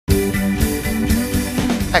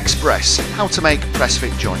Xpress, how to make press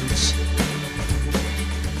fit joints.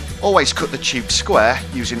 Always cut the tube square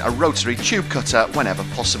using a rotary tube cutter whenever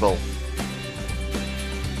possible.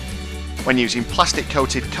 When using plastic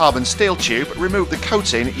coated carbon steel tube, remove the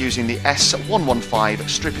coating using the S115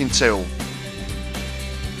 stripping tool.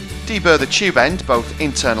 Deburr the tube end both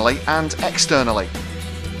internally and externally.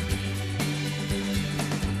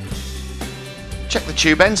 Check the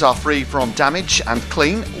tube ends are free from damage and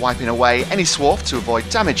clean, wiping away any swarf to avoid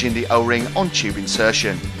damaging the O-ring on tube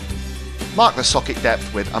insertion. Mark the socket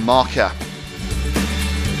depth with a marker.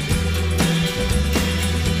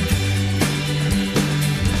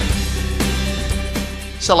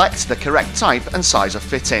 Select the correct type and size of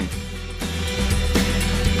fitting.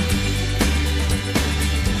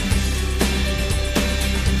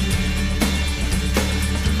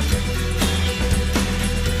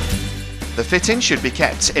 The fitting should be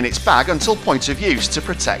kept in its bag until point of use to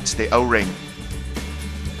protect the O-ring.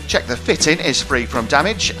 Check the fitting is free from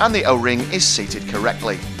damage and the O-ring is seated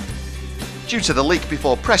correctly. Due to the leak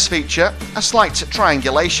before press feature, a slight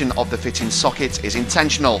triangulation of the fitting socket is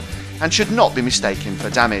intentional and should not be mistaken for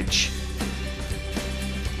damage.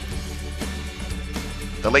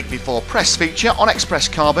 The leak before press feature on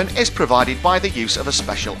Xpress carbon is provided by the use of a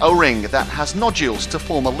special O-ring that has nodules to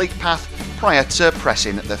form a leak path prior to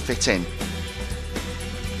pressing the fitting.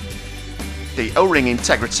 The O-ring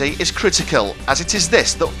integrity is critical, as it is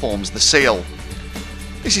this that forms the seal.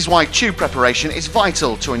 This is why tube preparation is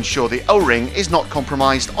vital to ensure the O-ring is not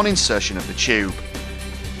compromised on insertion of the tube.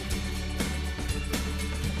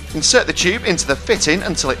 Insert the tube into the fitting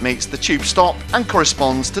until it meets the tube stop and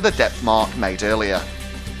corresponds to the depth mark made earlier.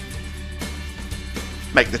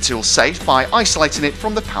 Make the tool safe by isolating it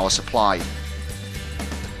from the power supply.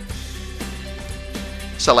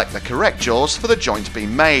 Select the correct jaws for the joint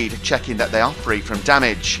being made, checking that they are free from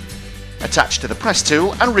damage. Attach to the press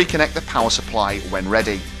tool and reconnect the power supply when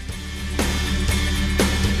ready.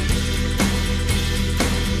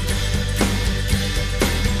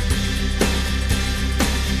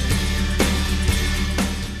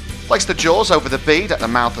 Place the jaws over the bead at the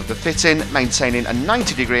mouth of the fitting, maintaining a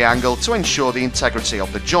 90-degree angle to ensure the integrity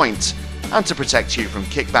of the joint and to protect you from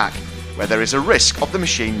kickback, where there is a risk of the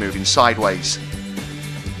machine moving sideways.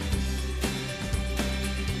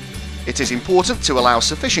 It is important to allow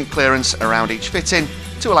sufficient clearance around each fitting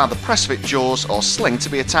to allow the press fit jaws or sling to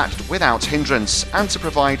be attached without hindrance and to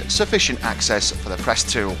provide sufficient access for the press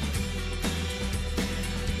tool.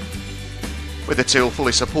 With the tool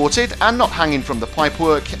fully supported and not hanging from the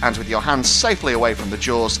pipework, and with your hands safely away from the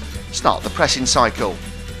jaws, start the pressing cycle.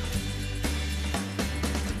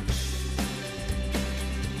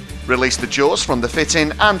 Release the jaws from the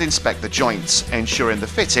fitting and inspect the joints, ensuring the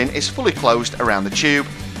fitting is fully closed around the tube,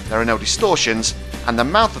 there are no distortions, and the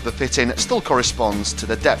mouth of the fitting still corresponds to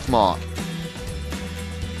the depth mark.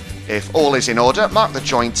 If all is in order, mark the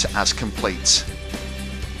joint as complete.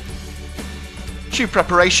 Tube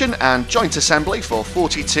preparation and joint assembly for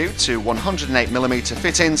 42 to 108mm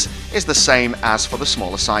fittings is the same as for the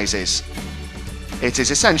smaller sizes. It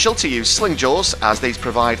is essential to use sling jaws, as these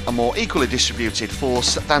provide a more equally distributed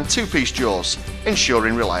force than two-piece jaws,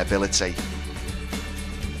 ensuring reliability.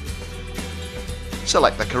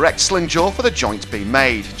 Select the correct sling jaw for the joint being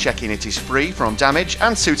made, checking it is free from damage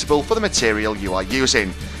and suitable for the material you are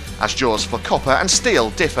using, as jaws for copper and steel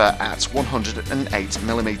differ at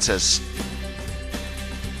 108mm.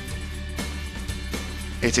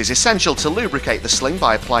 It is essential to lubricate the sling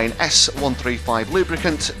by applying S135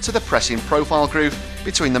 lubricant to the pressing profile groove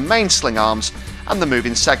between the main sling arms and the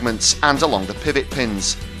moving segments and along the pivot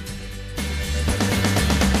pins.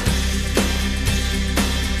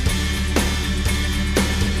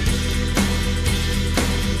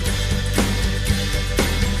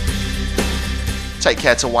 Take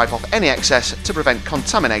care to wipe off any excess to prevent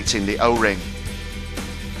contaminating the O-ring.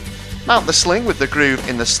 Mount the sling with the groove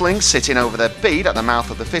in the sling sitting over the bead at the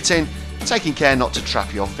mouth of the fitting, taking care not to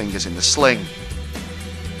trap your fingers in the sling.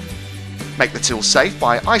 Make the tool safe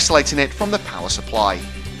by isolating it from the power supply.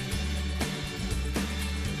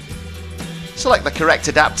 Select the correct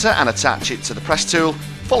adapter and attach it to the press tool,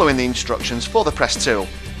 following the instructions for the press tool,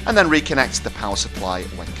 and then reconnect the power supply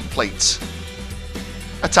when complete.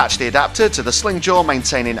 Attach the adapter to the sling jaw,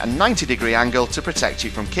 maintaining a 90-degree angle to protect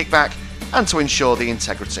you from kickback and to ensure the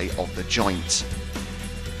integrity of the joint.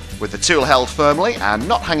 With the tool held firmly and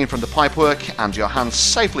not hanging from the pipework and your hands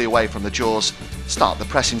safely away from the jaws, start the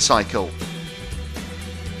pressing cycle.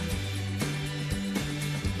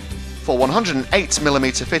 For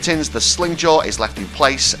 108mm fittings, the sling jaw is left in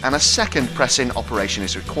place and a second pressing operation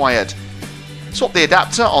is required. Swap the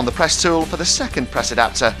adapter on the press tool for the second press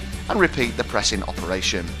adapter and repeat the pressing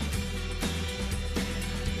operation.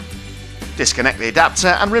 Disconnect the adapter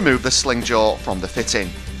and remove the sling jaw from the fitting.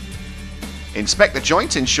 Inspect the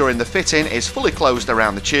joint, ensuring the fitting is fully closed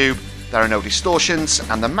around the tube, there are no distortions,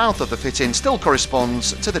 and the mouth of the fitting still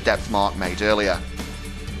corresponds to the depth mark made earlier.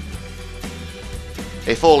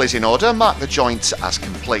 If all is in order, mark the joint as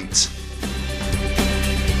complete.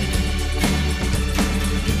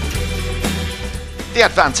 The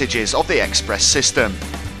advantages of the Xpress system.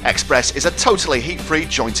 Xpress is a totally heat-free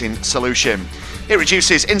jointing solution. It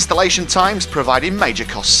reduces installation times, providing major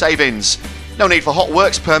cost savings. No need for hot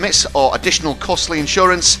works permits or additional costly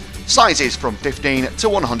insurance. Sizes from 15 to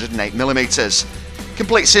 108mm.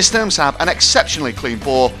 Complete systems have an exceptionally clean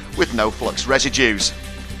bore with no flux residues.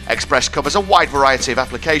 Xpress covers a wide variety of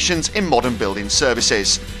applications in modern building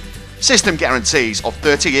services. System guarantees of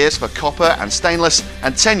 30 years for copper and stainless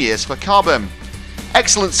and 10 years for carbon.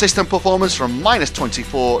 Excellent system performance from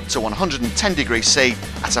 -24 to 110 degrees C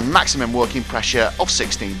at a maximum working pressure of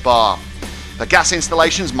 16 bar. For gas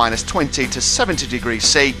installations -20 to 70 degrees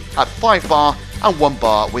C at 5 bar and 1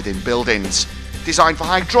 bar within buildings. Designed for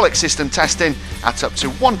hydraulic system testing at up to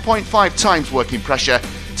 1.5 times working pressure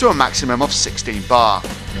to a maximum of 16 bar.